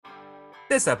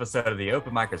This episode of the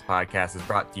Open Micers podcast is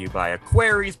brought to you by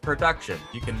Aquaries Productions.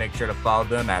 You can make sure to follow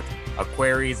them at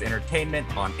Aquaries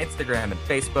Entertainment on Instagram and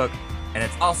Facebook. And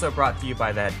it's also brought to you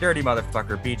by that dirty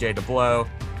motherfucker, BJ DeBlow.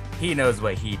 He knows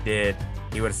what he did.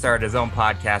 He would have started his own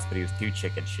podcast, but he was too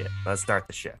chicken shit. Let's start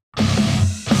the show.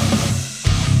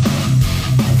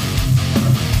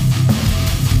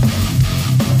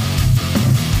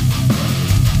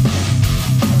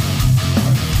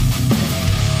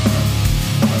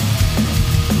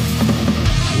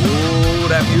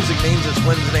 That music means it's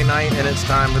Wednesday night and it's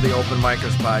time for the Open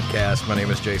Micers podcast. My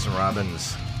name is Jason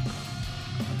Robbins.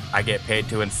 I get paid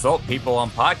to insult people on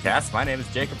podcasts. My name is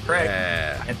Jacob Craig.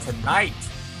 Yeah. And tonight,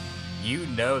 you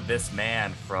know this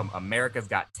man from America's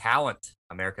Got Talent.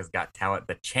 America's Got Talent,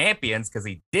 the champions, because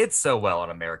he did so well on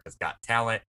America's Got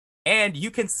Talent. And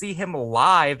you can see him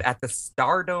live at the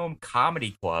Stardome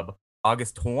Comedy Club,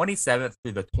 August 27th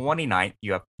through the 29th.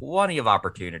 You have plenty of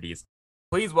opportunities.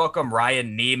 Please welcome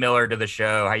Ryan Niemiller to the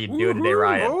show. How you doing today,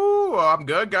 Ryan? Oh, I'm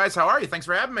good, guys. How are you? Thanks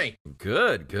for having me.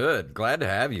 Good. Glad to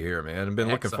have you here, man. I've been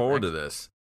looking forward to this.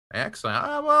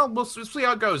 Excellent. Well, we'll see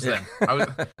how it goes then.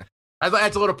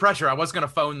 That's a little pressure. I was going to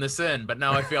phone this in, but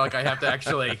now I feel like I have to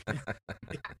actually,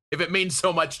 if it means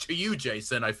so much to you,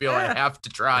 Jason, I feel I have to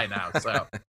try now.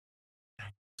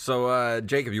 So,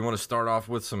 Jacob, you want to start off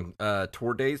with some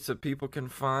tour dates that people can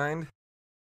find?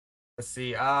 Let's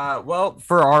see. Well,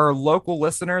 for our local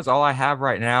listeners, all I have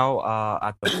right now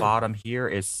at the bottom here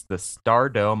is the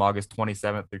Stardome, August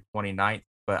 27th through 29th.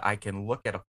 But I can look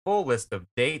at a full list of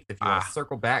dates if you want to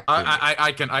circle back.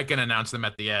 I can announce them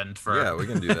at the end. Yeah, we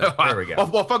can do that. There we go.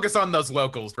 We'll focus on those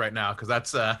locals right now because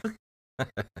that's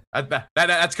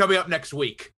that's coming up next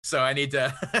week. So I need to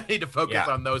focus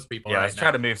on those people. Yeah, let's try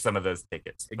to move some of those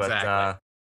tickets. Exactly. But,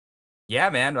 yeah,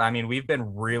 man. I mean, we've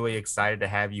been really excited to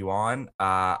have you on.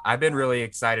 I've been really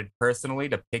excited personally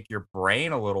to pick your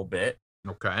brain a little bit.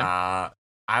 Okay.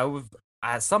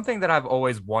 Something that I've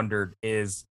always wondered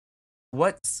is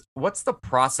what's the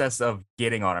process of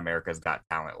getting on America's Got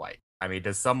Talent like? I mean,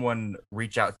 does someone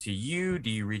reach out to you? Do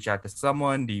you reach out to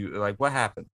someone? Do you what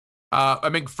happened? I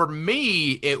mean, for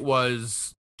me, it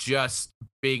was just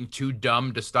being too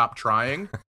dumb to stop trying.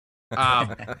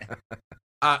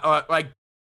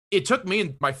 It took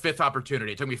me my fifth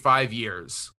opportunity. It took me 5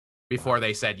 years before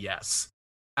they said yes.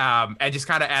 And just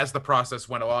kind of as the process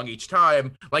went along each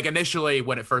time, like initially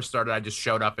when it first started, I just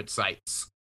showed up at sites.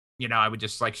 You know, I would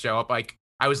just show up. Like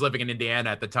I was living in Indiana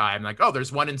at the time. Like, oh,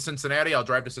 there's one in Cincinnati. I'll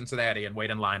drive to Cincinnati and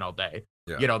wait in line all day.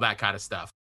 Yeah. You know, that kind of stuff.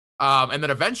 And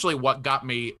then eventually what got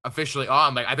me officially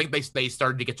on, I think they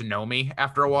started to get to know me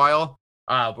after a while.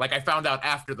 I found out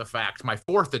after the fact, my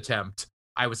fourth attempt,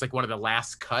 I was one of the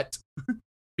last cut.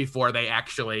 Before they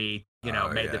actually,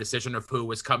 made the decision of who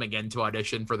was coming in to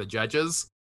audition for the judges.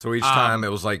 So each time it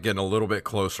was getting a little bit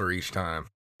closer each time.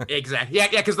 Exactly. Yeah,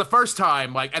 because the first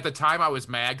time, at the time I was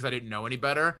mad because I didn't know any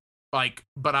better. But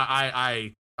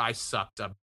I sucked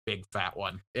a big fat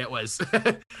one. It was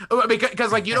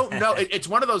because you don't know. It's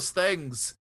one of those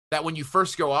things that when you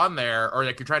first go on there or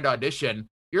you're trying to audition,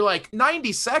 you're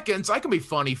 90 seconds. I can be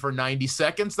funny for 90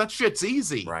 seconds. That shit's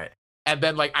easy. Right. And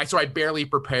then I barely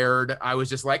prepared. I was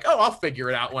just I'll figure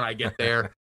it out when I get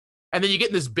there. And then you get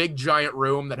in this big giant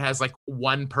room that has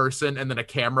one person and then a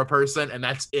camera person, and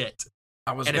that's it.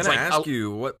 I was going to ask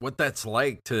you what that's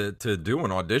like to do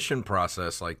an audition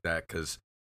process like that, because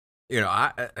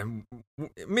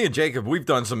me and Jacob, we've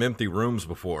done some empty rooms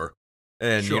before,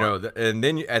 and sure. And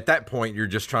then at that point you're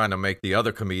just trying to make the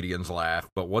other comedians laugh.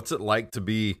 But what's it like to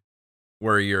be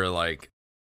where you're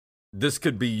this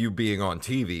could be you being on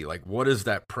TV? What is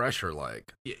that pressure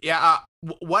like? Yeah,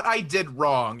 what I did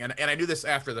wrong, and I knew this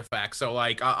after the fact, so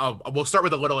we'll start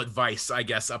with a little advice, I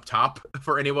guess, up top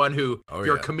for anyone who, if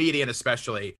you're a comedian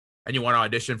especially, and you want to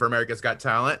audition for America's Got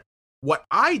Talent. What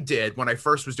I did when I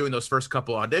first was doing those first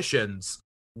couple auditions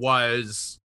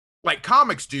was,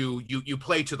 comics do, you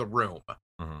play to the room,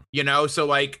 So,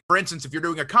 for instance, if you're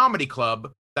doing a comedy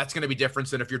club, that's going to be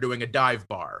different than if you're doing a dive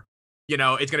bar.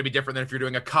 It's going to be different than if you're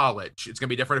doing a college. It's going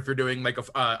to be different if you're doing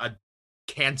a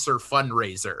cancer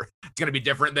fundraiser. It's going to be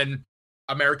different than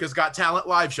America's Got Talent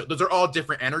live show. Those are all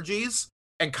different energies.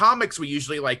 And comics, we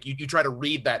usually you try to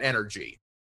read that energy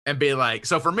and be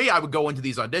so for me, I would go into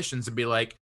these auditions and be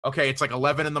okay, it's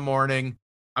 11 in the morning.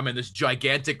 I'm in this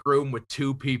gigantic room with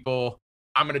 2 people.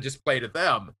 I'm going to just play to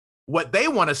them. What they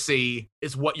want to see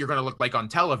is what you're going to look like on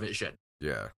television.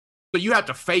 Yeah. So you have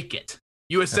to fake it.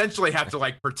 You essentially have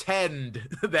to pretend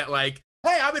that hey,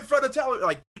 I'm in front of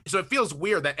television. So it feels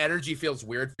weird. That energy feels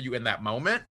weird for you in that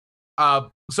moment.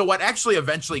 So what actually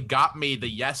eventually got me the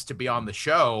yes to be on the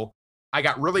show, I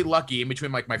got really lucky in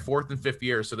between my 4th and 5th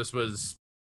year. So this was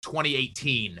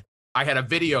 2018, I had a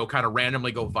video kind of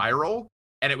randomly go viral,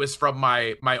 and it was from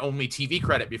my only TV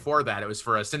credit before that. It was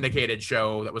for a syndicated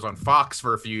show that was on Fox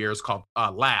for a few years called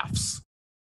Laughs.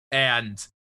 And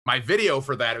my video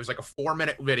for that, it was like a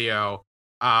 4-minute video.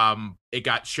 It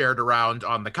got shared around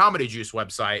on the Comedy Juice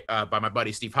website by my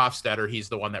buddy Steve Hofstetter. He's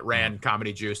the one that ran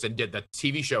Comedy Juice and did the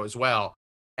TV show as well.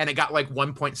 And it got like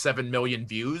 1.7 million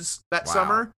views that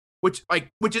summer, which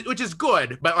is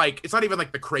good, but like it's not even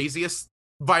like the craziest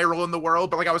viral in the world.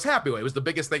 But like I was happy with it. It was the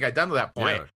biggest thing I'd done to that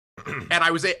point. Yeah. And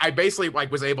I basically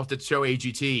like was able to show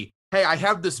AGT, hey, I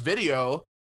have this video,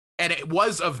 and it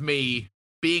was of me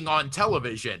being on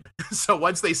television. So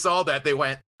once they saw that, they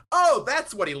went, oh,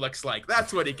 that's what he looks like.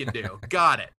 That's what he can do.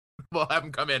 Got it. We'll have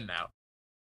him come in now.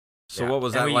 So what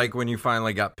was that like when you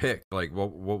finally got picked? Like,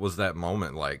 what was that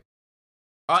moment like?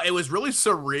 It was really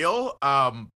surreal.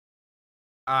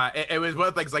 It was one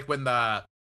of the things like when the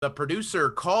producer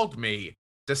called me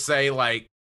to say like,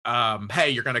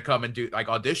 hey, you're going to come and do like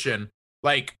audition.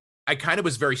 Like, I kind of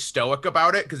was very stoic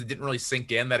about it because it didn't really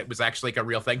sink in that it was actually like a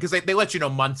real thing. Because they let you know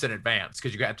months in advance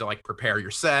because you have to like prepare your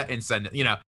set and send,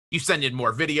 you send in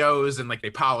more videos and like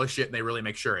they polish it and they really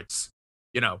make sure it's,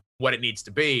 what it needs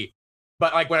to be.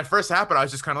 But like when it first happened, I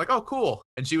was just kind of like, oh, cool.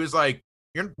 And she was like,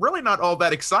 you're really not all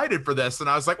that excited for this. And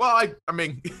I was like, well, I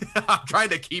mean, I'm trying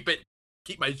to keep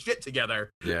my shit together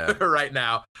right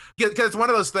now. Because it's one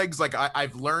of those things, like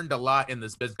I've learned a lot in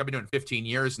this business. I've been doing 15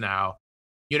 years now.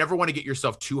 You never want to get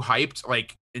yourself too hyped,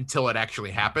 like until it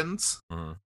actually happens.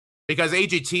 Mm-hmm. Because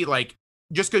AGT, like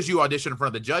just because you audition in front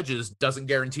of the judges doesn't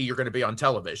guarantee you're going to be on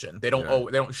television. They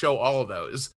don't show all of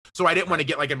those. So I didn't want to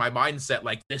get like in my mindset,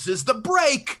 like this is the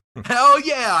break. Hell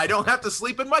yeah. I don't have to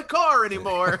sleep in my car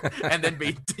anymore. And then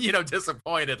be,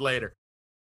 disappointed later.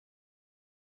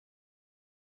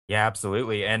 Yeah,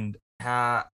 absolutely. And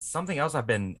something else I've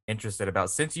been interested about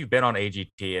since you've been on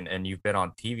AGT and you've been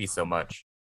on TV so much,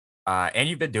 and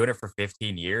you've been doing it for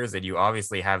 15 years, and you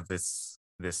obviously have this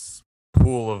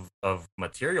pool of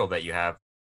material that you have.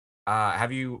 Are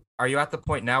you at the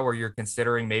point now where you're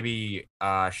considering maybe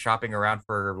shopping around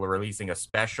for releasing a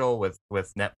special with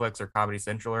Netflix or Comedy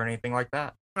Central or anything like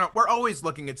that? We're always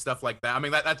looking at stuff like that. I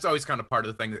mean, that's always kind of part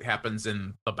of the thing that happens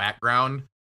in the background.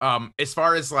 As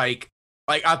far as like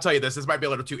I'll tell you this might be a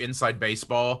little too inside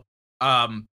baseball.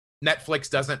 Netflix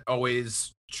doesn't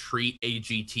always treat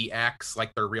AGT acts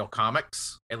like they're real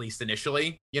comics, at least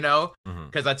initially,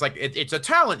 because that's like it's a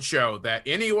talent show that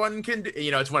anyone can do,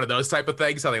 it's one of those type of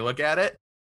things how they look at it.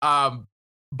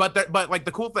 But like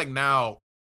the cool thing now,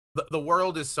 the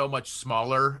world is so much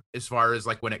smaller as far as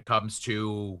like when it comes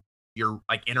to your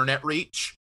like internet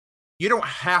reach. You don't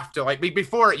have to like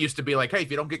before it used to be like, hey,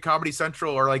 if you don't get Comedy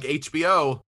Central or like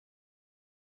HBO,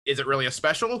 is it really a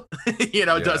special?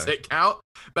 Does it count?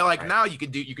 But like now you can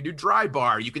do dry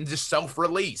bar, you can just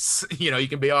self-release, you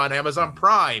can be on Amazon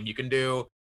Prime, you can do,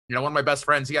 one of my best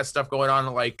friends, he has stuff going on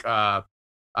like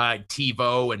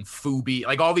TiVo and Fubi,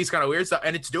 like all these kind of weird stuff,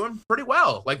 and it's doing pretty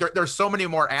well. Like there's so many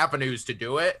more avenues to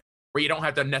do it where you don't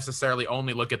have to necessarily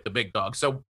only look at the big dogs.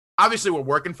 So obviously we're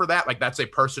working for that. Like that's a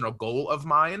personal goal of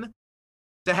mine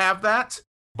to have that,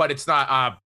 but it's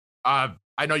not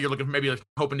I know you're maybe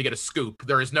hoping to get a scoop.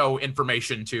 There is no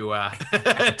information to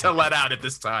to let out at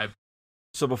this time.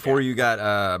 So before you got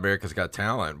America's Got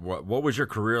Talent, what was your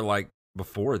career like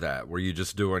before that? Were you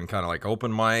just doing kind of like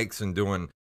open mics and doing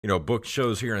book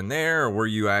shows here and there, or were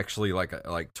you actually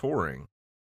like touring?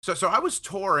 So I was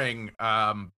touring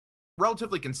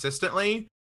relatively consistently,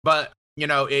 but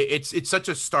it's such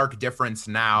a stark difference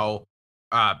now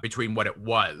between what it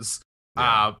was.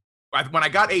 Yeah. When I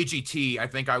got AGT, I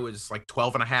think I was like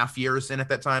 12 and a half years in at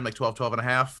that time, like 12 and a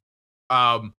half.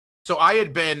 So I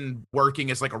had been working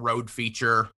as like a road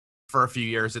feature for a few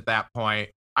years at that point.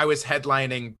 I was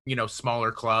headlining,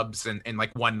 smaller clubs and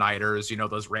like one-nighters,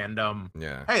 those random,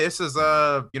 hey, this is,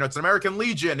 it's an American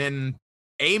Legion in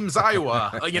Ames,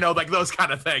 Iowa, like those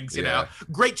kind of things,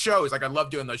 Great shows. Like I love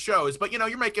doing those shows, but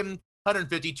you're making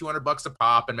 $150, $200 a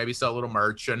pop and maybe sell a little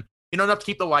merch and, enough to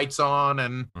keep the lights on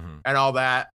and all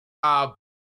that.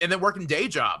 And then working day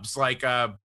jobs, like,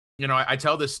 I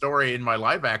tell this story in my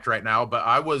live act right now, but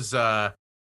I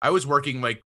was working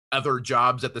like other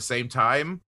jobs at the same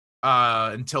time,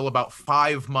 until about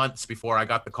 5 months before I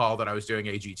got the call that I was doing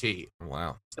AGT.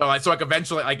 Wow. So like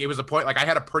eventually, like it was a point, like I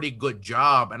had a pretty good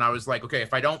job and I was like, okay,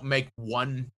 if I don't make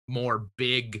one more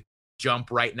big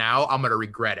jump right now, I'm going to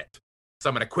regret it. So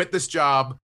I'm going to quit this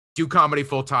job, do comedy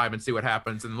full time and see what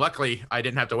happens. And luckily I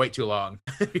didn't have to wait too long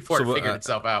before it figured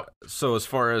itself out. So as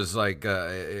far as like,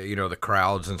 the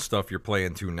crowds and stuff you're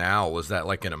playing to now, was that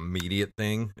like an immediate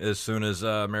thing as soon as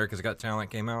America's Got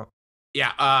Talent came out?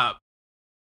 Yeah.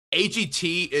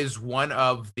 AGT is one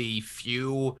of the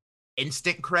few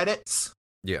instant credits.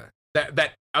 Yeah.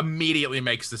 That immediately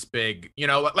makes this big,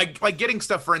 like getting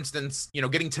stuff, for instance,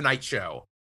 getting Tonight Show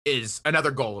is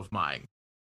another goal of mine,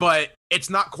 but it's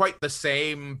not quite the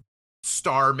same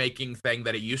star making thing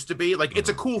that it used to be. Like, it's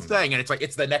a cool thing, and it's like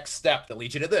it's the next step that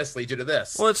leads you to this,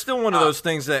 Well, it's still one of those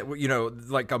things that,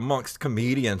 like amongst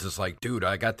comedians, it's like, dude,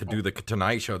 I got to do the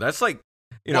Tonight Show. That's like,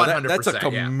 that's a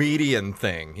comedian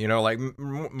thing. Like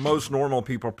most normal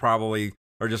people probably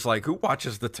are just like, who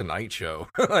watches the Tonight Show?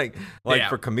 like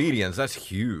for comedians, that's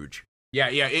huge. Yeah.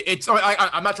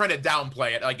 I'm not trying to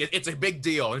downplay it. Like, it's a big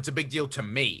deal, and it's a big deal to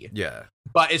me. Yeah.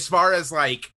 But as far as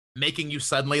like making you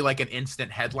suddenly like an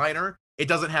instant headliner, it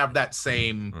doesn't have that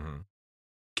same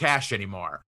cash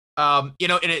anymore. And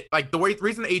it, like, the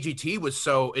reason AGT was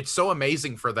it's so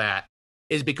amazing for that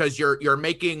is because you're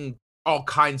making all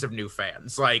kinds of new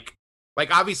fans. Like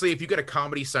obviously, if you get a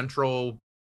Comedy Central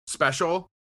special,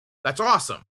 that's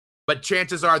awesome. But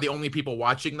chances are the only people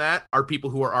watching that are people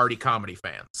who are already comedy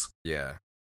fans. Yeah.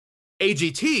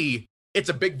 AGT, it's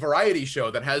a big variety show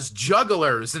that has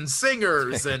jugglers and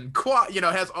singers and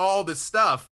has all this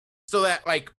stuff. So that,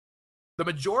 like, the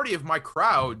majority of my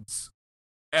crowds,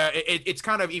 it's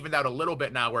kind of evened out a little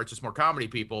bit now where it's just more comedy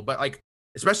people. But like,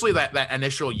 especially that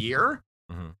initial year,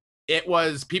 it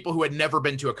was people who had never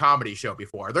been to a comedy show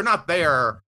before. They're not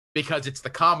there because it's the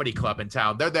comedy club in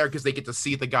town. They're there because they get to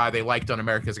see the guy they liked on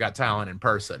America's Got Talent in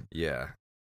person. Yeah.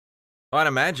 Well, I'd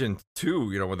imagine,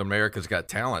 too, with America's Got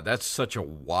Talent, that's such a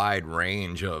wide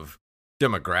range of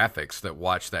demographics that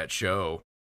watch that show.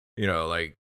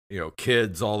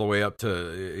 Kids all the way up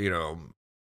to,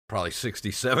 probably 60,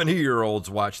 70-year-olds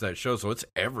watch that show. So it's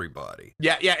everybody.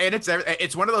 Yeah. And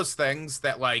it's one of those things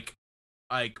that, like,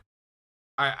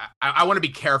 I want to be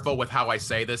careful with how I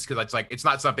say this, because it's like, it's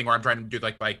not something where I'm trying to do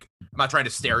like I'm not trying to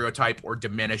stereotype or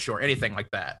diminish or anything like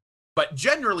that. But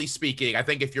generally speaking, I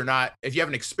think if you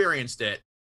haven't experienced it,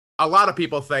 a lot of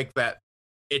people think that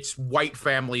it's white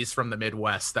families from the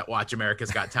Midwest that watch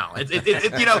America's Got Talent.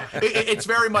 It's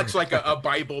very much like a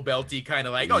Bible Belty kind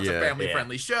of like, it's a family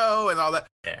friendly show and all that.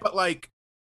 Yeah. But like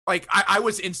I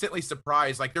was instantly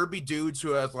surprised. Like, there'd be dudes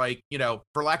who have, like,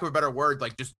 for lack of a better word,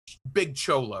 like just big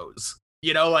cholos.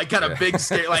 Like kind of big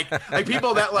scare, like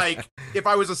people that, like, if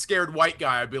I was a scared white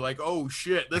guy, I'd be like, oh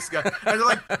shit, this guy. And they're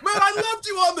like, man, I loved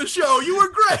you on the show. You were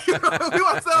great.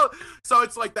 So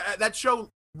it's like that show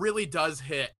really does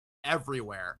hit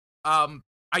everywhere. I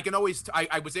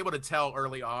was able to tell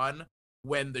early on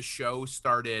when the show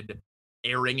started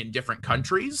airing in different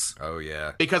countries. Oh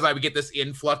yeah. Because I would get this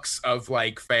influx of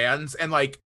like fans, and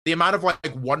like the amount of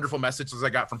like wonderful messages I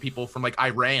got from people from like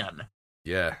Iran.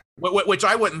 Yeah. Which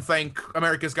I wouldn't think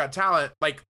America's Got Talent,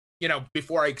 like,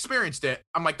 before I experienced it,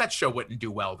 I'm like, that show wouldn't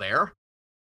do well there.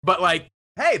 But like,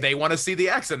 hey, they want to see the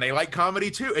accent. They like comedy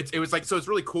too. It was like, so it's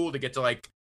really cool to get to like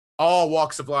all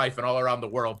walks of life and all around the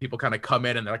world. People kind of come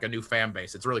in and they're like a new fan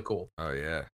base. It's really cool. Oh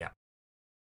yeah. Yeah.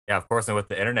 Yeah, of course. And with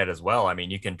the internet as well, I mean,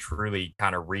 you can truly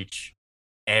kind of reach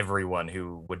everyone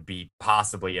who would be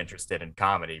possibly interested in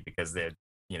comedy, because if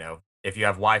you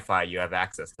have Wi-Fi, you have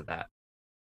access to that.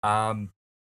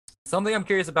 Something I'm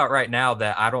curious about right now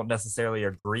that I don't necessarily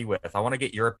agree with. I want to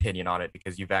get your opinion on it,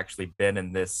 because you've actually been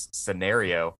in this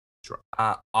scenario. Sure.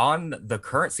 On the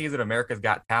current season of America's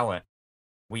Got Talent,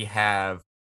 we have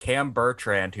Cam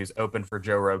Bertrand, who's opened for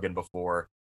Joe Rogan before,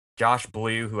 Josh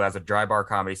Blue, who has a dry bar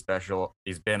comedy special.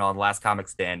 He's been on Last Comic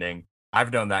Standing.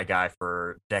 I've known that guy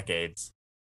for decades.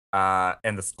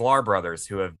 And the Sklar brothers,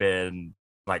 who have been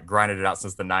like grinded it out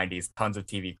since the 90s, tons of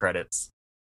TV credits.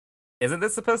 Isn't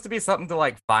this supposed to be something to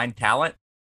like find talent,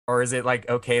 or is it like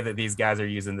okay that these guys are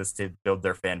using this to build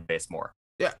their fan base more?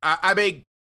 Yeah, I mean,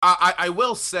 I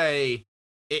will say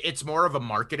it's more of a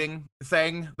marketing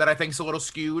thing that I think is a little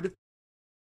skewed.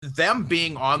 Them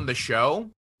being on the show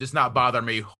does not bother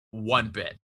me one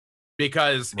bit,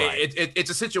 because it's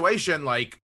a situation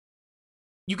like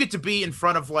you get to be in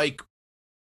front of like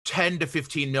 10 to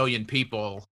 15 million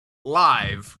people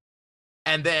live,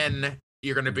 and then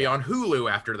you're going to be on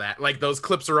Hulu after that. Like, those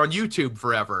clips are on YouTube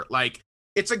forever. Like,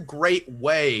 it's a great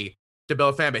way to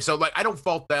build a fan base. So like, I don't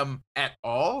fault them at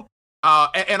all.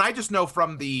 And I just know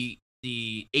from the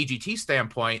AGT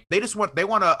standpoint, they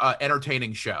want a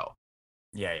entertaining show.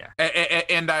 Yeah.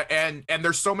 And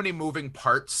there's so many moving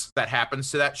parts that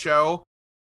happens to that show.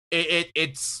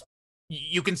 It's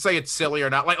you can say it's silly or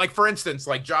not. Like for instance,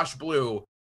 like Josh Blue,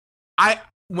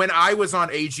 when I was on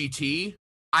AGT,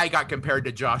 I got compared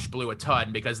to Josh Blue a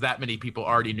ton because that many people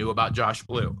already knew about Josh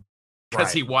Blue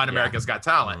because he won America's Got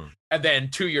Talent. And then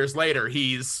 2 years later,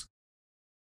 he's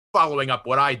following up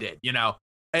what I did.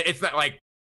 It's not like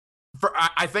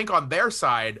I think on their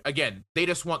side, again, they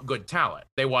just want good talent.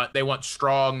 They want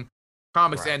strong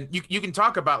comics, Right. and you can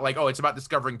talk about like, oh, it's about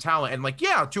discovering talent, and like,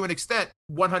 yeah, to an extent,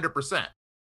 100%.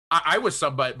 I was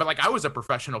somebody, but like I was a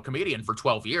professional comedian for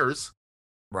 12 years.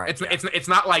 Right. It's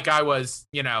not like I was,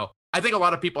 I think a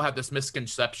lot of people have this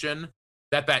misconception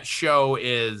that show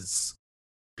is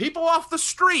people off the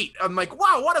street. I'm like,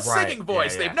 wow, what a singing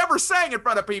voice. They've never sang in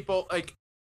front of people. Like,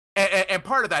 and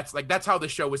part of that's like, that's how the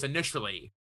show was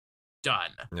initially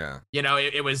done. Yeah.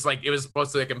 It was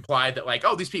supposed to like imply that like,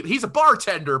 oh, these people, he's a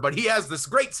bartender, but he has this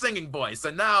great singing voice.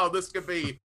 And now this could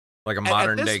be like a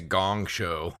modern day Gong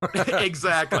Show.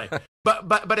 Exactly.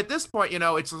 But at this point,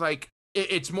 it's like,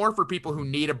 it's more for people who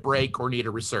need a break or need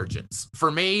a resurgence.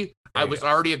 For me, I was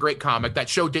already a great comic. That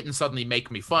show didn't suddenly make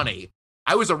me funny.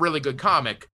 I was a really good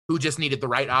comic who just needed the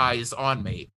right eyes on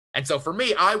me. And so for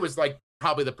me, I was like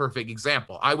probably the perfect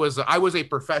example. I was a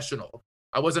professional.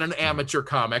 I wasn't an amateur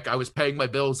comic. I was paying my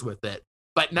bills with it.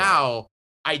 But now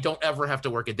I don't ever have to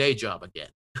work a day job again.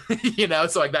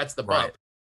 So like that's the bump.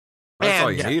 That's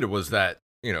all you needed was that,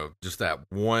 just that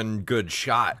one good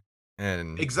shot.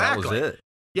 And exactly. That was it.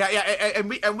 Yeah,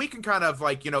 and we can kind of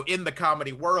like, in the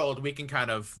comedy world, we can kind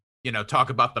of, talk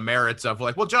about the merits of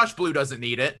like, well, Josh Blue doesn't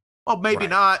need it. Well, maybe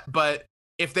not, but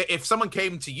if someone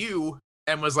came to you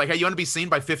and was like, hey, you want to be seen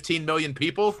by 15 million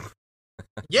people?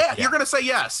 Yeah, you're gonna say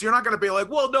yes. You're not gonna be like,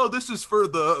 well, no, this is for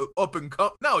the up and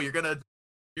come. No, you're gonna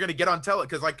get on tele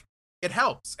because like it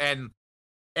helps, and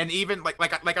even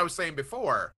like I was saying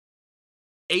before,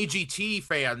 AGT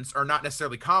fans are not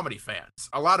necessarily comedy fans.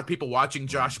 A lot of people watching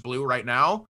Josh Blue right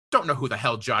now don't know who the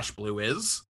hell Josh Blue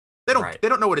is. They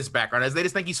don't know what his background is. They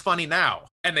just think he's funny now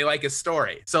and they like his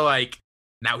story. So like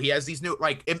now he has these new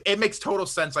like it makes total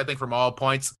sense, I think, from all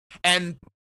points. And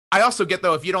I also get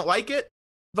though, if you don't like it,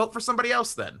 vote for somebody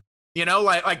else then.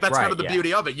 Like that's kind of the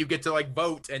beauty of it. You get to like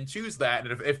vote and choose that.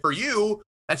 And if for you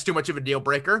that's too much of a deal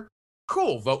breaker,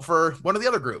 cool, vote for one of the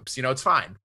other groups. It's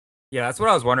fine. Yeah, that's what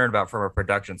I was wondering about from a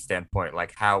production standpoint,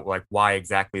 like why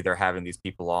exactly they're having these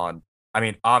people on. I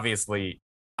mean, obviously,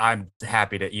 I'm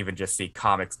happy to even just see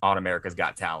comics on America's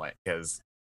Got Talent because,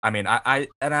 I mean, I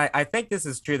think this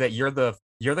is true that you're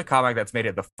the comic that's made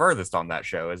it the furthest on that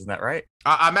show, isn't that right?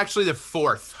 I'm actually the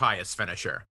fourth highest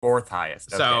finisher. Fourth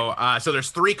highest. Okay. So there's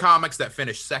 3 comics that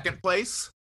finished second place,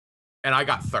 and I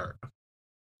got third.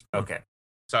 Okay.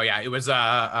 So yeah, it was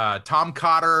Tom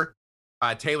Cotter,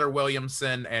 Taylor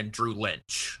Williamson, and Drew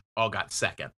Lynch all got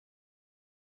second.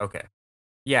 Okay.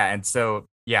 Yeah, and so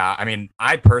yeah, I mean,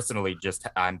 I personally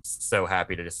I'm so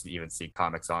happy to just even see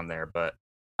comics on there, but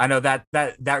I know that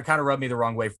kind of rubbed me the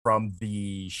wrong way from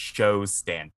the show's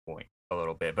standpoint a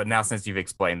little bit. But now since you've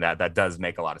explained that does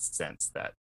make a lot of sense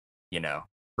that,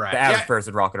 right. The average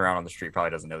person walking around on the street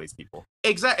probably doesn't know these people.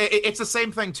 Exactly. It's the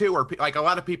same thing too, where like a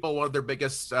lot of people, one of their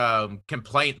biggest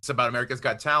complaints about America's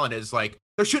Got Talent is like,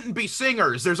 there shouldn't be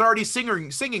singers. There's already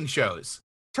singing shows.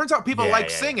 Turns out people like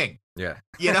singing. Yeah.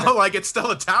 Like it's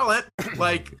still a talent.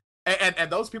 Like,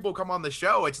 and those people come on the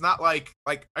show. It's not like,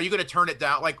 are you going to turn it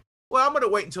down? Like, well, I'm going to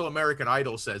wait until American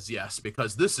Idol says yes,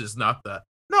 because this is not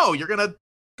no, you're going to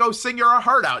go sing your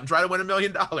heart out and try to win $1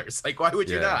 million. Like, why would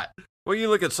you not? Well, you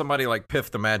look at somebody like Piff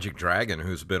the Magic Dragon,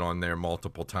 who's been on there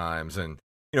multiple times, and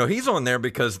he's on there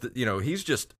because he's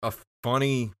just a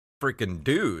funny freaking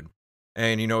dude,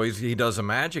 and he does a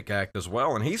magic act as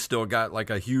well, and he's still got like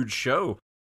a huge show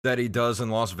that he does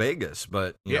in Las Vegas,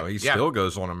 but he still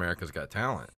goes on America's Got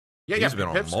Talent. He's been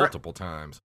on multiple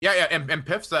times. Yeah, and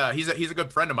Piff's he's a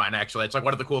good friend of mine actually. It's like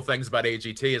one of the cool things about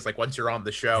AGT is like once you're on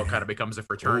the show, it kind of becomes a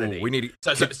fraternity. Ooh, we need.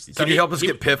 Can you help us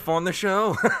get Piff on the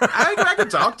show? I can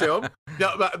talk to him.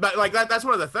 No, but like that's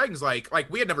one of the things. Like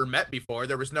we had never met before.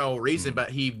 There was no reason,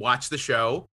 but he watched the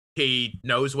show. He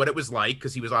knows what it was like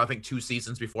because he was on I think 2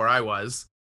 seasons before I was.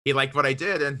 He liked what I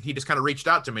did, and he just kind of reached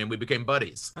out to me, and we became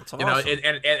buddies. That's awesome.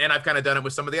 And I've kind of done it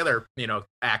with some of the other,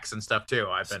 acts and stuff too.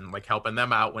 I've been like helping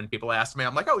them out when people ask me.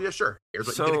 I'm like, oh yeah, sure. Here's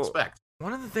what you can expect.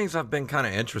 One of the things I've been kind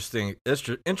of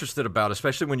interested about,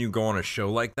 especially when you go on a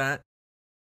show like that,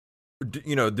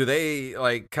 do they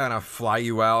like kind of fly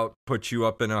you out, put you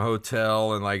up in a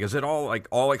hotel, and like, is it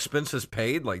all expenses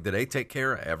paid? Like, do they take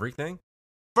care of everything?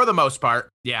 For the most part,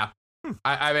 yeah.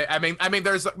 I mean,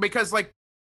 there's because like.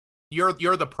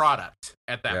 You're the product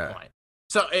at that point.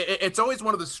 So it's always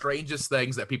one of the strangest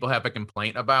things that people have a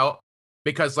complaint about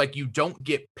because like you don't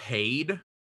get paid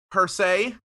per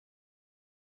se,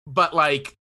 but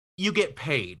like you get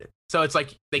paid. So it's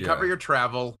like they cover your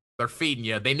travel, they're feeding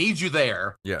you, they need you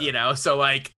there, so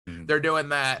like they're doing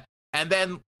that. And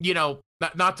then,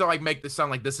 not to like make this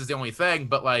sound like this is the only thing,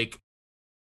 but like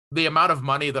the amount of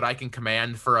money that I can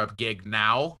command for a gig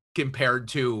now compared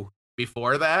to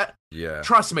before that. Yeah.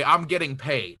 Trust me, I'm getting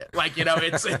paid. Like,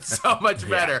 it's so much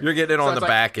better. You're getting it so on the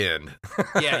back end.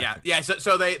 Yeah.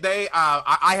 So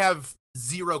I have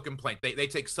zero complaint. They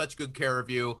take such good care of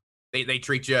you. They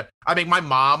treat you. I mean, my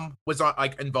mom was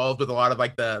involved with a lot of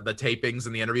the tapings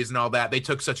and the interviews and all that. They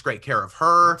took such great care of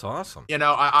her. That's awesome.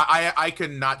 I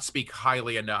cannot speak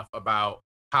highly enough about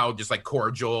how just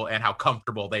cordial and how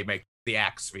comfortable they make the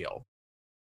acts feel.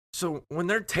 So when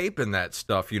they're taping that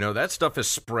stuff, that stuff is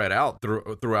spread out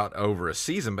throughout over a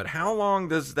season. But how long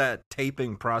does that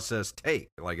taping process take?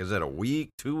 Like, is it a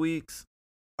week, 2 weeks?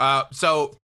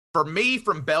 So for me,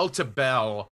 from bell to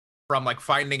bell, from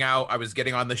finding out I was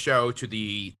getting on the show to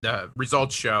the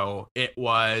results show, it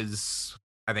was,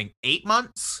 I think, 8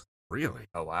 months. Really?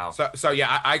 Oh, wow. So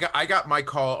yeah, I got my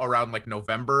call around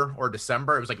November or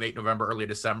December. It was late November, early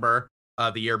December,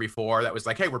 the year before. That was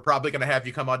hey, we're probably going to have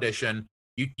you come audition.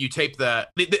 You tape I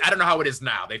don't know how it is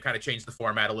now. They've kind of changed the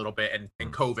format a little bit,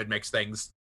 and COVID makes things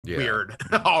weird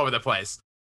all over the place.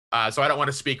 So I don't want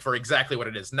to speak for exactly what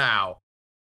it is now.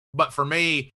 But for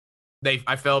me,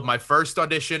 I filmed my first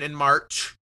audition in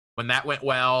March. When that went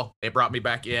well, they brought me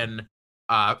back in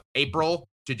April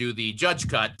to do the judge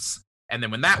cuts. And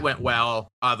then when that went well,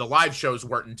 the live shows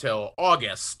weren't until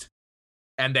August.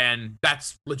 And then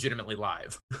that's legitimately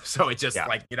live. So it's just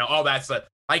all that's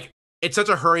it's such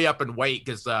a hurry up and wait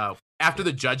because after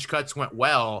the judge cuts went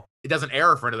well, it doesn't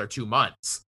air for another 2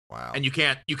 months. Wow. And you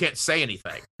can't say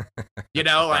anything.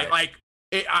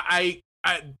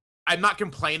 I'm not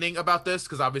complaining about this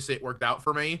because obviously it worked out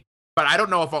for me, but I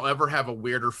don't know if I'll ever have a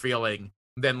weirder feeling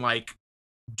than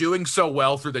doing so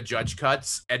well through the judge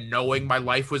cuts and knowing my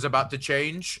life was about to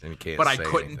change, but I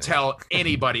couldn't tell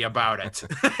anybody about it.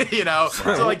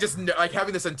 So just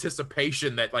having this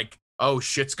anticipation that oh,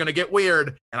 shit's gonna get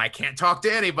weird and I can't talk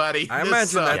to anybody. I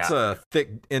imagine that's a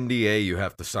thick NDA you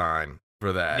have to sign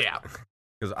for that. Yeah.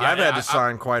 Because I've had to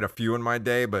sign quite a few in my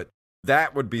day, but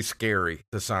that would be scary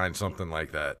to sign something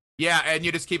like that. Yeah, and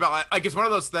you just keep out it's one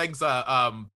of those things.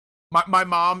 My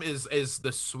mom is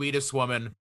the sweetest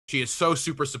woman. She is so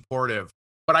super supportive,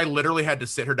 but I literally had to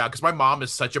sit her down because my mom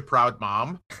is such a proud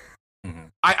mom. Mm-hmm.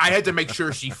 I had to make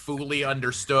sure she fully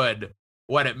understood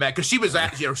what it meant because she was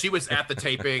at the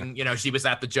taping, she was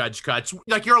at the judge cuts.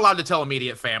 You're allowed to tell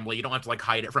immediate family. You don't have to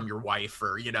hide it from your wife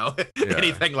or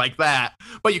anything like that.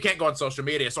 But you can't go on social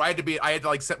media. So I had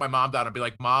to sit my mom down and be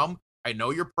like, Mom, I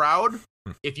know you're proud.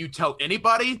 If you tell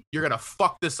anybody, you're gonna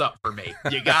fuck this up for me.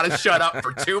 You gotta shut up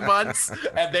for 2 months,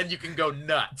 and then you can go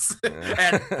nuts.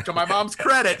 And to my mom's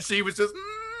credit, she was just,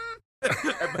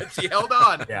 but she held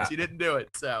on. Yeah. She didn't do it.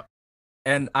 So.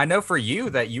 And I know for you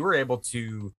that you were able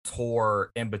to tour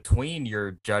in between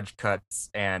your judge cuts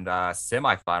and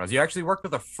semifinals. You actually worked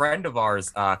with a friend of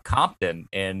ours, Compton,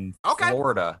 in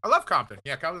Florida. I love Compton.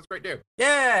 Yeah, Compton's a great dude.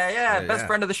 Yeah, best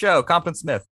friend of the show, Compton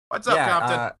Smith. What's up,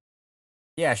 Compton?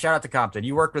 Yeah, shout out to Compton.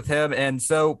 You worked with him, and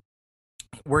so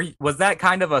was that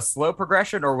kind of a slow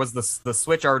progression, or was the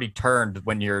switch already turned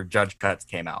when your judge cuts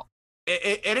came out?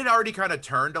 It had already kind of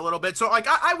turned a little bit. So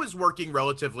I was working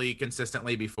relatively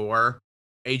consistently before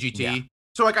AGT. Yeah.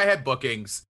 So I had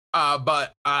bookings.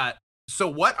 But so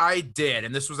what I did,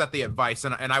 and this was at the advice,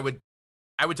 and I would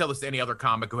tell this to any other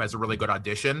comic who has a really good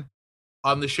audition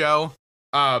on the show.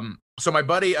 So my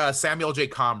buddy Samuel J.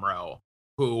 Comroe,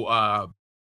 who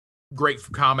great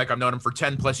comic, I've known him for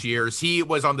 10 plus years. He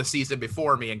was on the season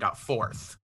before me and got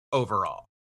 4th overall.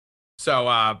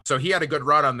 So he had a good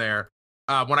run on there.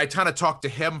 When I kind of talked to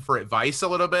him for advice a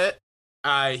little bit,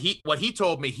 what he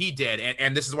told me he did,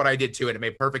 and this is what I did too, and it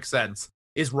made perfect sense,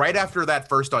 is right after that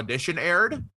first audition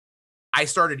aired, I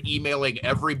started emailing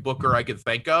every booker I could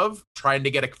think of, trying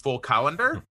to get a full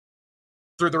calendar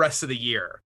through the rest of the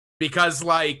year. Because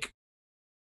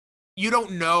you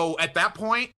don't know, at that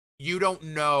point, you don't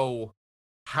know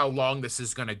how long this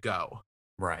is going to go.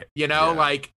 Right.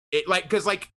 Because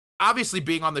obviously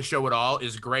being on the show at all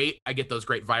is great. I get those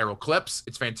great viral clips.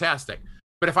 It's fantastic.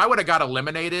 But if I would have got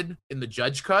eliminated in the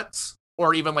judge cuts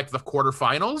or even the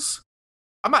quarterfinals,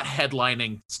 I'm not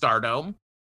headlining Stardome.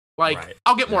 Right.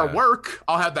 I'll get more work.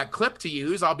 I'll have that clip to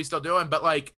use. I'll be still doing, but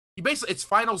you basically, it's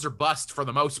finals or bust for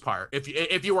the most part.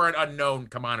 If you were an unknown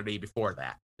commodity before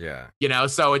that. Yeah.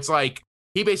 So it's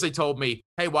he basically told me,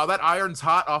 hey, while that iron's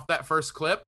hot off that first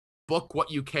clip, book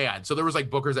what you can. So there was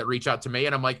bookers that reach out to me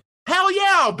and I'm like, hell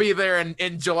yeah, I'll be there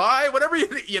in July, whatever, you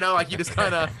just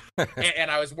kind of, and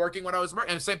I was working when I was working.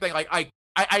 And the same thing,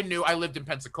 I knew I lived in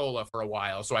Pensacola for a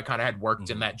while. So I kind of had worked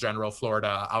in that general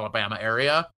Florida, Alabama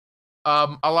area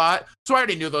a lot. So I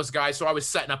already knew those guys. So I was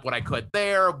setting up what I could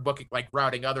there, booking,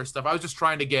 routing other stuff. I was just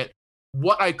trying to get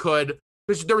what I could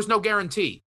because there was no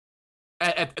guarantee.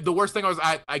 the worst thing was,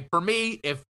 I for me,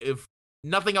 if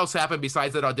nothing else happened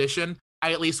besides that audition,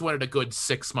 I at least wanted a good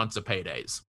 6 months of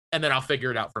paydays, and then I'll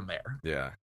figure it out from there.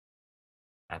 Yeah,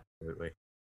 absolutely.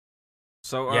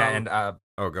 So yeah, and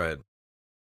oh, go ahead.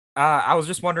 I was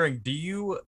just wondering, do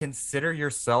you consider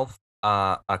yourself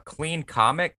a clean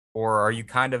comic, or are you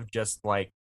kind of just like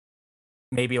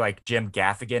maybe like Jim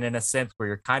Gaffigan in a sense, where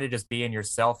you're kind of just being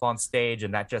yourself on stage,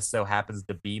 and that just so happens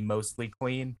to be mostly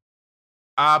clean?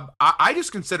 I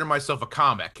just consider myself a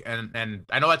comic, and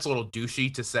I know that's a little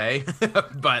douchey to say,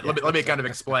 but let me kind of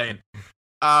explain.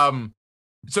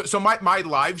 So my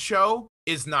live show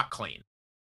is not clean.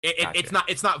 Gotcha.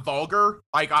 It's not vulgar.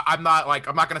 Like I'm not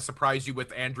going to surprise you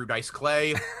with Andrew Dice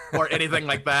Clay or anything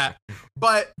like that.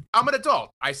 But I'm an adult.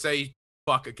 I say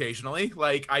fuck occasionally.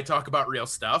 Like I talk about real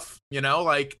stuff.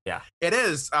 Like yeah, it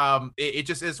is. It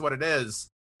just is what it is.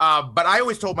 But I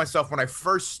always told myself when I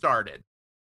first started,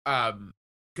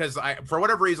 because for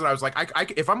whatever reason I was like,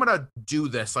 if I'm gonna do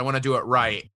this, I want to do it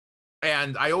right.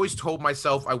 And I always told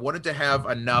myself I wanted to have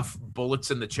enough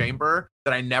bullets in the chamber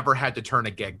that I never had to turn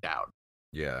a gig down.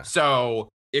 Yeah. So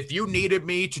if you needed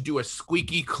me to do a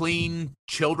squeaky clean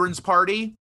children's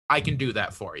party, I can do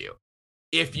that for you.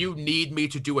 If you need me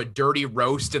to do a dirty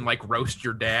roast and like roast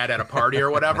your dad at a party or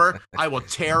whatever, I will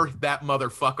tear that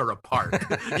motherfucker apart.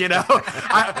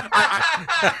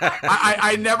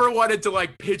 I never wanted to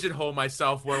like pigeonhole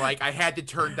myself where like I had to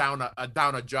turn down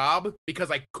a job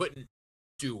because I couldn't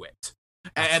do it.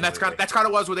 And that's kind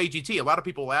of was with AGT. A lot of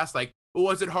people ask like, well,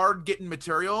 was it hard getting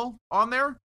material on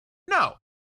there? No.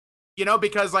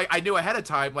 Because like I knew ahead of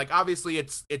time, like obviously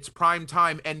it's prime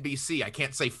time NBC. I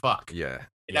can't say fuck. Yeah.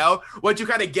 Once you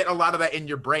kind of get a lot of that in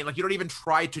your brain, like you don't even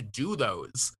try to do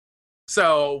those.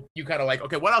 So you kind of like,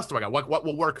 okay, what else do I got? What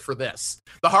will work for this?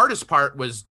 The hardest part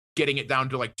was getting it down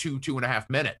to like 2.5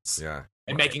 minutes. Yeah.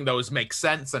 And making those make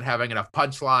sense and having enough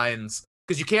punchlines.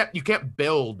 Because you can't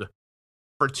build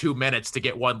for 2 minutes to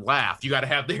get one laugh. You got to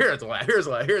have here's a laugh, here's a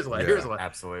laugh, here's a laugh, here's a laugh.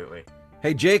 Absolutely.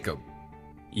 Hey, Jacob.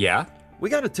 Yeah? We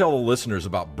got to tell the listeners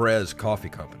about Brez Coffee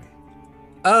Company.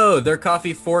 Oh, they're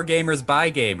coffee for gamers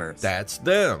by gamers. That's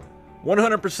them.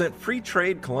 100% free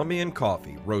trade Colombian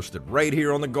coffee, roasted right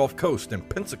here on the Gulf Coast in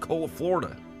Pensacola,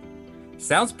 Florida.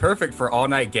 Sounds perfect for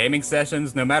all-night gaming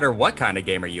sessions, no matter what kind of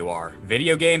gamer you are.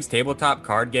 Video games, tabletop,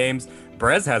 card games,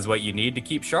 Brez has what you need to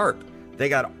keep sharp. They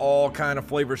got all kind of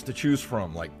flavors to choose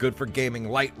from, like Good for Gaming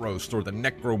Light Roast or the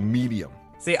Necro Medium.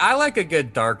 See, I like a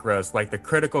good dark roast, like the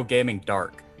Critical Gaming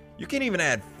Dark. You can even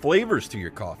add flavors to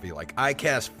your coffee, like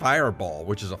iCast Fireball,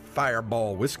 which is a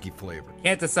fireball whiskey flavor.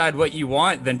 Can't decide what you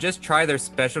want? Then just try their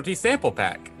specialty sample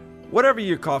pack. Whatever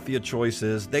your coffee of choice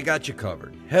is, they got you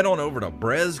covered. Head on over to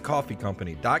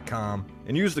brezcoffeecompany.com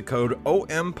and use the code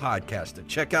OMPodcast at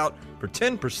checkout for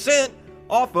 10%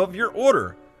 off of your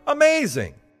order.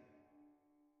 Amazing!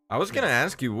 I was going to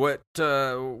ask you what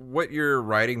your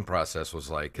writing process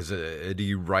was like. Do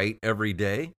you write every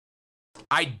day?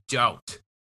 I don't.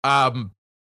 I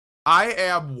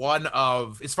am one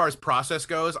of, as far as process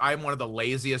goes, I'm one of the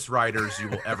laziest writers you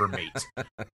will ever meet.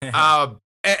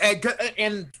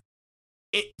 And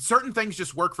certain things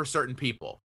just work for certain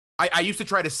people. I used to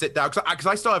try to sit down because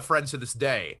I still have friends to this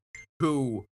day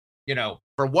who,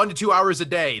 for 1 to 2 hours a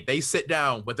day, they sit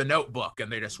down with a notebook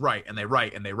and they just write and they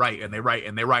write and they write and they write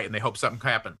and they write and they hope something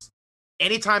happens.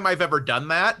 Anytime I've ever done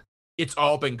that, it's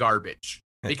all been garbage.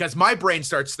 Because my brain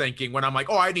starts thinking when I'm like,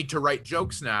 oh, I need to write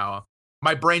jokes now.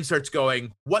 My brain starts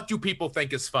going, what do people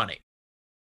think is funny?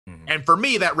 Mm-hmm. And for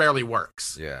me, that rarely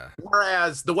works. Yeah.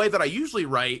 Whereas the way that I usually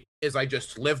write is I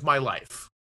just live my life.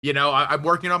 I'm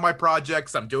working on my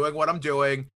projects. I'm doing what I'm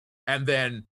doing. And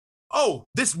then, oh,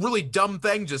 this really dumb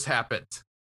thing just happened.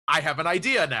 I have an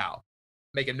idea now.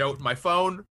 Make a note in my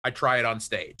phone. I try it on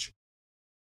stage.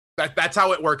 That's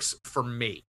how it works for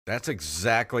me. That's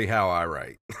exactly how I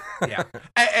write. Yeah,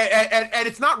 and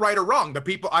it's not right or wrong. The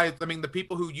people the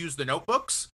people who use the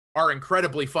notebooks are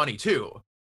incredibly funny too.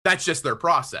 That's just their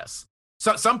process.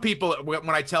 So some people, when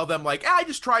I tell them like, I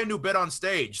just try a new bit on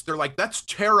stage, they're like, that's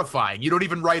terrifying. You don't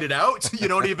even write it out. You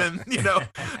don't even, And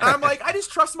I'm like, I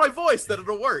just trust my voice that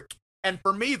it'll work. And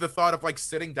for me, the thought of like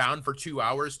sitting down for 2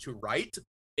 hours to write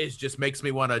just makes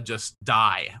me want to just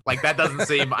die. Like that doesn't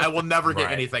seem, I will never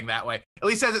get anything that way. At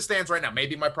least as it stands right now.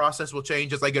 Maybe my process will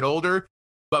change as I get older.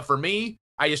 But for me,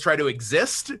 I just try to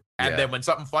exist. And then when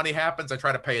something funny happens, I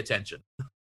try to pay attention.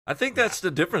 I think that's the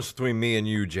difference between me and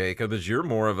you, Jacob, is you're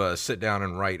more of a sit down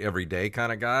and write every day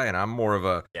kind of guy. And I'm more of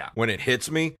a, when it hits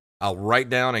me, I'll write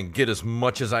down and get as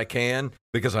much as I can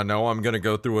because I know I'm going to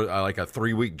go through like a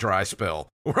 3-week dry spell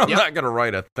where I'm not going to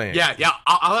write a thing. Yeah.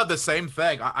 I'll have the same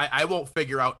thing. I won't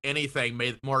figure out anything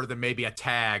more than maybe a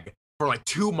tag for like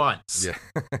 2 months. Yeah.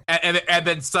 and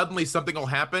then suddenly something will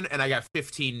happen and I got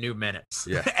 15 new minutes.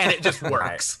 Yeah. And it just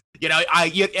works.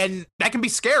 And that can be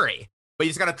scary, but you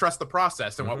just got to trust the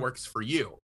process and what works for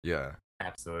you. Yeah.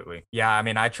 Absolutely. Yeah, I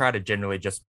mean, I try to generally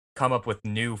just come up with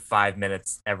new 5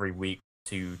 minutes every week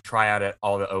to try out at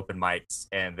all the open mics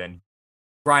and then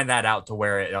grind that out to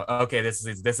where okay, this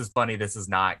is funny, this is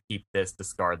not, keep this,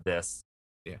 discard this.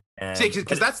 Yeah. See,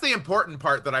 because that's the important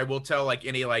part that I will tell like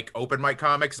any like open mic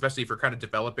comics, especially if you're kind of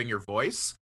developing your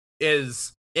voice,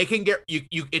 is it can get you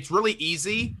it's really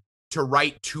easy to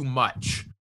write too much.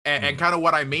 And kind of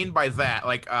what I mean by that,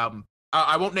 like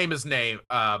I won't name his name,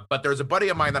 but there's a buddy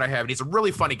of mine that I have, and he's a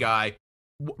really funny guy,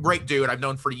 great dude. I've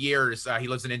known for years. He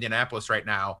lives in Indianapolis right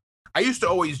now. I used to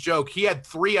always joke he had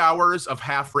 3 hours of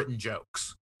half-written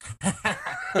jokes.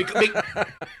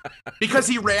 Because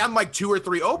he ran like 2 or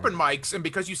 3 open mics, and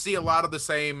because you see a lot of the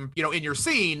same, in your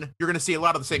scene, you're going to see a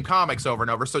lot of the same comics over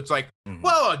and over. So it's like,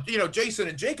 well, Jason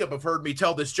and Jacob have heard me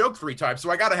tell this joke 3 times,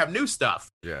 so I got to have new stuff.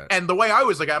 Yeah. And the way I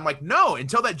was like, I'm like, no,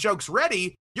 until that joke's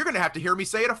ready, you're going to have to hear me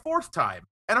say it a 4th time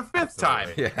and a 5th time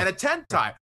and a 10th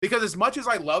time. Because as much as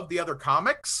I love the other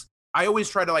comics, I always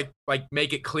try to like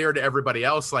make it clear to everybody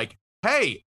else, like,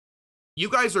 hey, you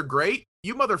guys are great.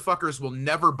 You motherfuckers will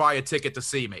never buy a ticket to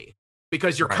see me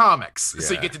because you're comics.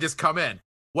 So you get to just come in.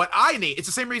 What I need, it's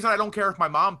the same reason I don't care if my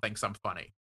mom thinks I'm funny.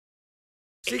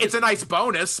 It's a nice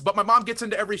bonus, but my mom gets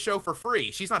into every show for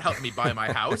free. She's not helping me buy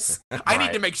my house. I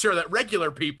need to make sure that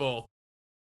regular people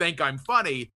think I'm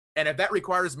funny. And if that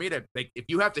requires me to, if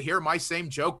you have to hear my same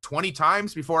joke 20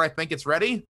 times before I think it's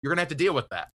ready, you're going to have to deal with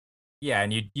that. Yeah.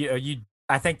 And you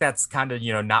I think that's kind of,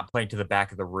 not playing to the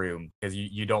back of the room, because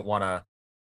you don't want to,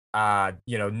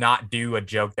 not do a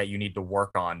joke that you need to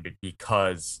work on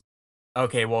because,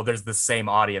 okay, well, there's the same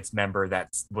audience member that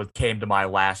came to my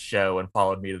last show and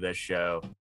followed me to this show.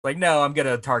 Like, no, I'm going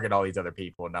to target all these other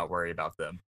people and not worry about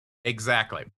them.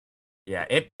 Exactly. Yeah,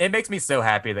 it makes me so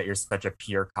happy that you're such a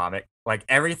pure comic. Like,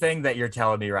 everything that you're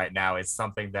telling me right now is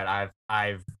something that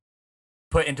I've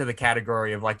put into the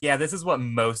category of like, yeah, this is what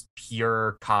most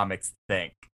pure comics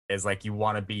think, is like, you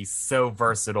want to be so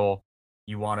versatile.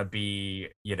 You want to be,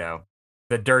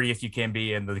 the dirtiest you can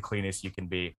be and the cleanest you can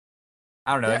be.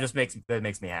 I don't know. That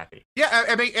makes me happy. Yeah,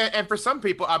 I mean, and for some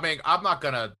people, I mean, I'm not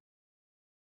gonna.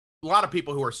 A lot of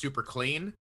people who are super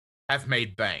clean have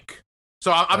made bank.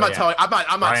 So I'm not telling. I'm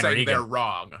not saying Regan. They're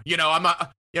wrong. I'm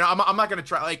not. I'm not gonna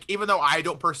try. Like, even though I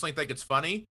don't personally think it's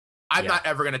funny, I'm not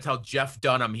ever gonna tell Jeff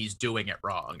Dunham he's doing it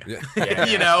wrong.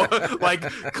 Like,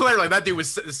 clearly that dude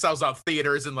sells out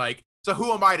theaters, and like, so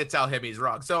who am I to tell him he's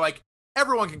wrong? So like,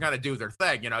 everyone can kind of do their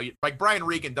thing, like Brian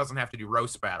Regan doesn't have to do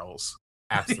roast battles.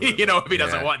 Absolutely. If he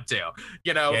doesn't want to,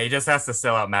 Yeah, he just has to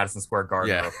sell out Madison Square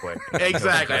Garden real quick.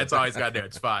 Exactly. That's all he's got to do.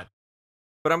 It's fine.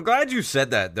 But I'm glad you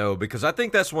said that, though, because I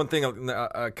think that's one thing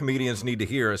comedians need to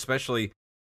hear, especially,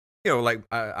 like,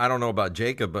 I don't know about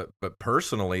Jacob, but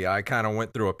personally, I kind of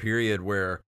went through a period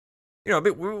where,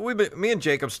 me and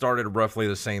Jacob started roughly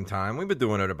the same time. We've been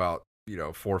doing it about,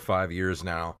 4 or 5 years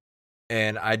now.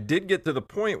 And I did get to the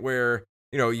point where,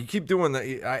 you keep doing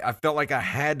that. I felt like I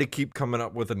had to keep coming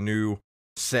up with a new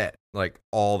set, like,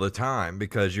 all the time,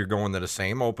 because you're going to the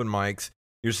same open mics,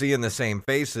 you're seeing the same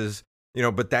faces,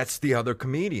 but that's the other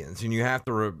comedians. And you have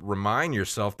to remind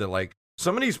yourself that, like,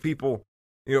 some of these people,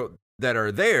 that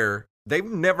are there, they've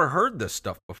never heard this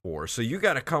stuff before. So you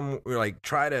got to come, like,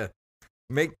 try to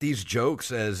make these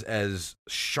jokes as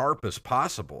sharp as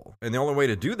possible. And the only way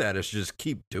to do that is just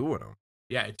keep doing them.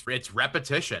 Yeah, it's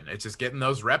repetition. It's just getting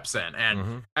those reps in,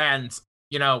 and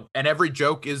every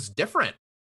joke is different.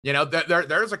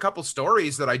 There's a couple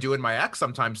stories that I do in my act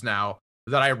sometimes now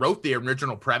that I wrote the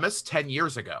original premise 10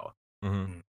 years ago,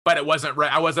 but it wasn't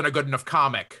I wasn't a good enough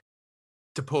comic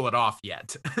to pull it off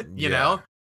yet. you know,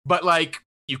 but like,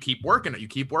 you keep working it, you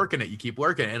keep working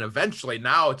it, and eventually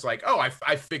now it's like, oh,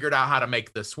 I figured out how to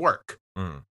make this work.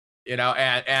 And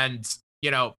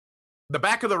the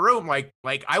back of the room, like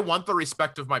I want the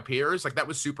respect of my peers. Like, that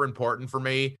was super important for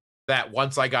me, that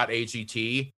once I got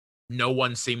AGT, no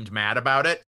one seemed mad about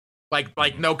it.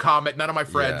 Like no comment, none of my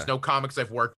friends, no comics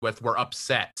I've worked with were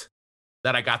upset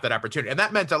that I got that opportunity. And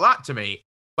that meant a lot to me.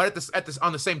 But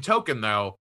on the same token,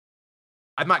 though,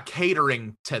 I'm not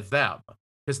catering to them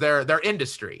because they're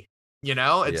industry.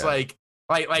 It's like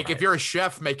if you're a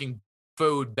chef making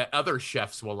food that other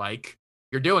chefs will like,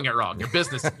 you're doing it wrong. Your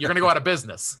business, you're gonna go out of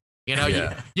business. You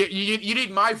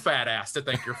need my fat ass to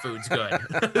think your food's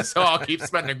good. So I'll keep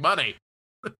spending money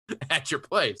at your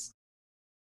place.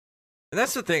 And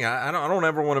that's the thing. I don't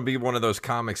ever want to be one of those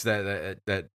comics that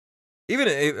Even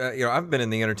I've been in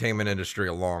the entertainment industry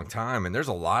a long time, and there's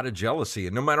a lot of jealousy.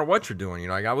 And no matter what you're doing,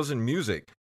 like I was in music,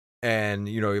 and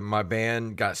my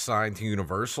band got signed to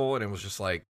Universal, and it was just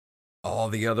like all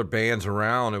the other bands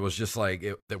around. It was just like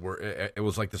it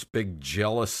was like this big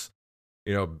jealous,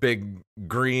 big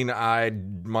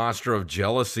green-eyed monster of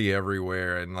jealousy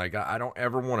everywhere. And like I don't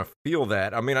ever want to feel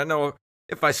that. I mean, I know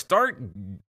if I start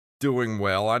doing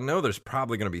well, I know there's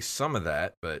probably going to be some of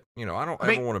that, but I don't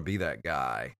ever want to be that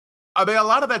guy. I mean, a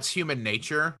lot of that's human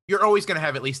nature. You're always going to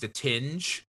have at least a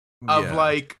tinge of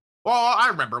like, well, I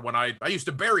remember when I used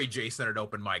to bury Jason at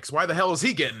open mics. Why the hell is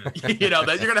he getting, that you're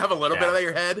going to have a little bit of that in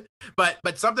your head.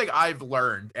 But something I've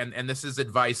learned, and this is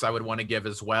advice I would want to give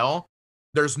as well,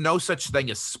 there's no such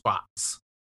thing as spots.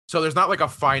 So there's not like a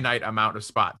finite amount of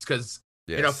spots. Because,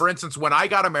 for instance, when I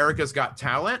got America's Got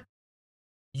Talent,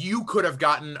 you could have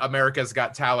gotten America's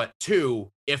Got Talent too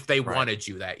if they wanted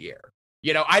you that year.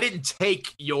 I didn't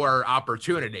take your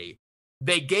opportunity.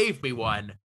 They gave me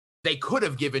one. They could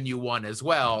have given you one as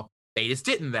well. They just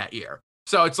didn't that year.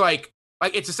 So it's like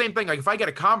it's the same thing. Like if I get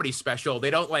a comedy special,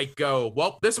 they don't like go,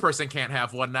 well, this person can't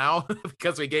have one now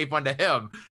because we gave one to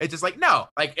him. It's just like, no,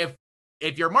 like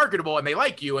if you're marketable and they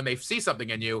like you and they see something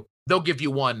in you, they'll give you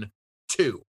one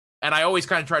too. And I always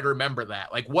kind of try to remember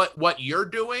that. Like what you're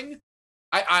doing,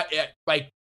 I like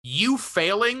you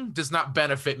failing does not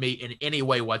benefit me in any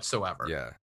way whatsoever.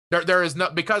 Yeah. There is no,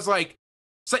 because like,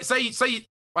 say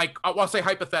like, I'll say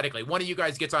hypothetically, one of you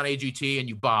guys gets on AGT and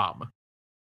you bomb.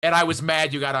 And I was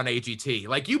mad you got on AGT.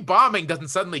 Like you bombing doesn't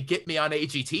suddenly get me on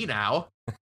AGT now.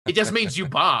 It just means you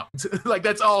bombed. Like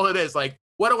that's all it is. Like,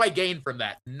 what do I gain from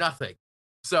that? Nothing.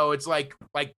 So it's like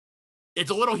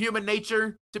it's a little human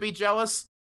nature to be jealous,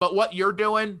 but what you're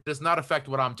doing does not affect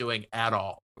what I'm doing at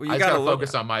all. Well, I gotta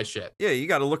focus on my shit. Yeah, you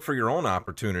got to look for your own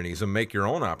opportunities and make your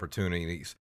own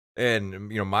opportunities. And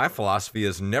my philosophy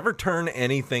is never turn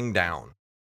anything down.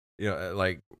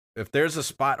 Like if there's a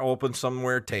spot open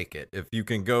somewhere, take it. If you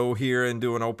can go here and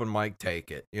do an open mic,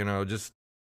 take it. Just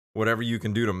whatever you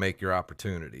can do to make your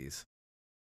opportunities.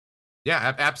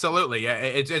 Yeah, absolutely. Yeah,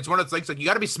 it's one of those things. Like you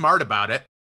got to be smart about it.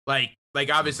 Like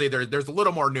obviously there's a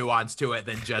little more nuance to it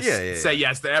than just say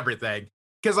yes to everything.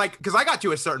 Because I got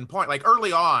to a certain point, like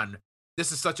early on,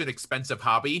 this is such an expensive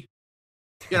hobby.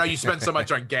 You spend so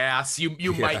much on gas.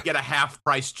 You might get a half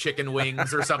price chicken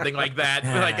wings or something like that,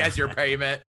 like as your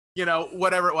payment.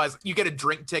 Whatever it was. You get a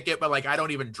drink ticket, but like I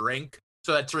don't even drink,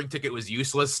 so that drink ticket was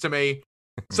useless to me.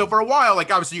 So for a while,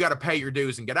 like obviously you got to pay your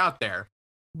dues and get out there.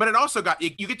 But it also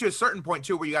you get to a certain point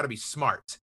too where you got to be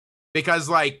smart, because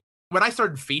like when I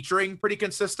started featuring pretty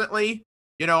consistently,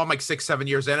 I'm like 6-7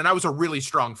 years in, and I was a really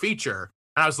strong feature.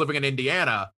 And I was living in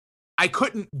Indiana, I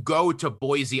couldn't go to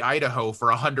Boise, Idaho for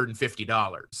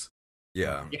 $150.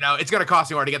 Yeah. It's going to cost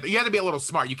you more to get there. You have to be a little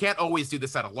smart. You can't always do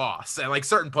this at a loss. And like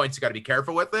certain points, you got to be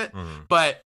careful with it. Mm-hmm.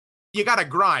 But you got to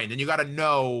grind and you got to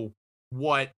know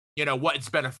what's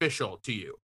beneficial to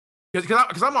you.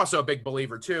 Because I'm also a big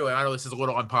believer too. And I know this is a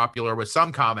little unpopular with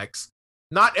some comics.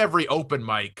 Not every open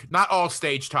mic, not all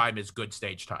stage time is good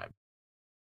stage time.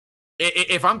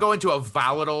 If I'm going to a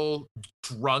volatile,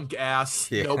 drunk ass,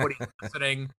 nobody's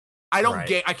listening, I don't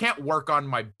I can't work on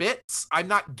my bits. I'm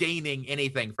not gaining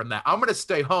anything from that. I'm going to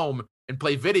stay home and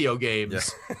play video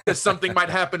games because something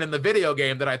might happen in the video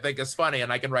game that I think is funny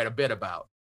and I can write a bit about.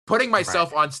 Putting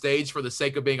myself on stage for the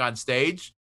sake of being on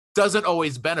stage doesn't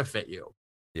always benefit you.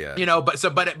 Yeah.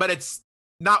 But it's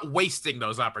not wasting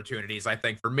those opportunities, I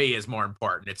think, for me is more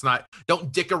important. It's not,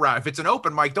 don't dick around. If it's an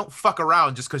open mic, don't fuck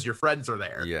around just because your friends are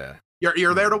there. Yeah.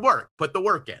 You're there to work. Put the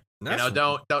work in. That's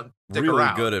don't dick really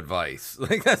around. Good advice.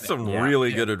 Like that's some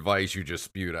really good advice you just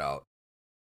spewed out.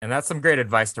 And that's some great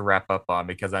advice to wrap up on,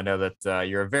 because I know that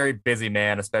you're a very busy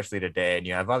man, especially today, and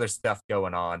you have other stuff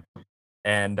going on.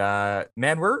 And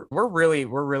man, we're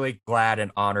really glad and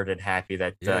honored and happy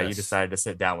that you decided to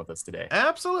sit down with us today.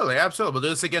 Absolutely. We'll do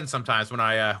this again sometimes when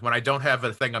I don't have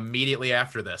a thing immediately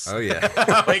after this. Oh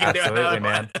yeah, we can absolutely,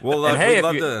 man. We'd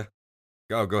love to.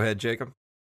 Go ahead, Jacob.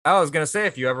 I was gonna say,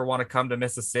 if you ever want to come to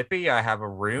Mississippi, I have a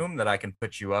room that I can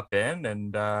put you up in,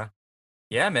 and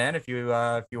yeah, man, if you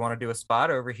want to do a spot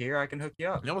over here, I can hook you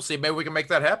up. Yeah, we'll see. Maybe we can make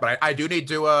that happen. I do need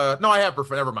to. No, I have.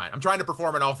 Never mind. I'm trying to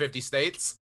perform in all 50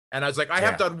 states, and I was like, I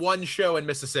have done one show in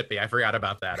Mississippi. I forgot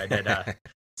about that. I did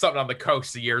something on the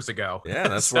coast years ago. Yeah,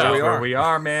 that's where we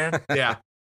are, man. Yeah.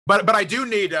 But I do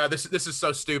need this is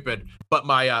so stupid. But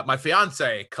my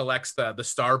fiance collects the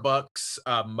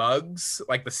Starbucks mugs,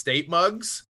 like the state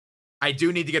mugs. I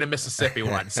do need to get a Mississippi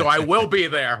one, so I will be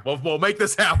there. We'll make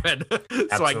this happen,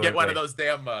 so I can get one of those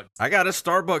damn mugs. I got a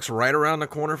Starbucks right around the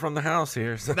corner from the house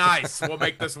here. So. Nice. We'll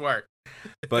make this work.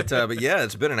 But yeah,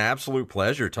 it's been an absolute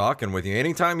pleasure talking with you.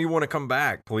 Anytime you want to come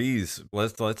back, please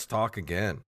let's talk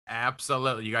again.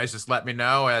 Absolutely. You guys just let me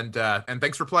know, and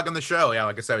thanks for plugging the show. Yeah,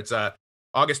 like I said, it's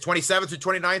August 27th to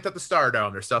 29th at the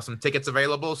Stardome. There's still some tickets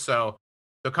available, so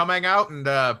come hang out, and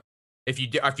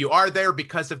if you are there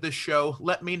because of this show,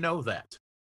 let me know that.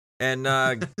 And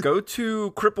go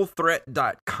to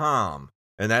cripplethreat.com,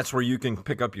 and that's where you can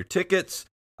pick up your tickets.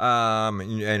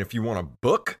 And if you want to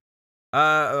book,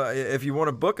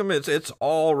 them, it's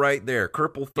all right there.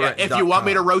 Cripplethreat.com. Yeah, if you want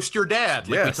me to roast your dad,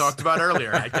 like we talked about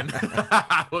earlier,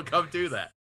 I will come do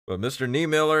that. But Mr.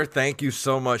 Niemiller, thank you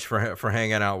so much for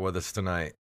hanging out with us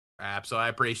tonight. Absolutely, I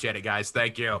appreciate it, guys.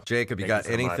 Thank you. Jacob, you got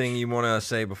anything you want to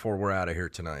say before we're out of here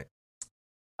tonight?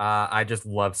 I just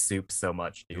love soup so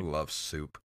much, dude. You love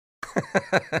soup.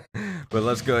 But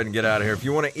let's go ahead and get out of here. If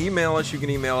you want to email us, you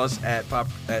can email us at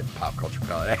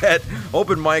popculturepalette at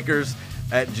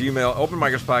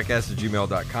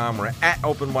openmikerspodcast@gmail.com. We're at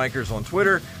openmikers on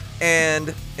Twitter and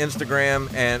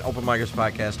Instagram, and Open Micers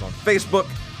Podcast on Facebook.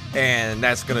 And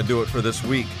that's going to do it for this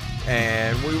week.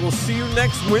 And we will see you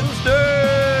next Wednesday.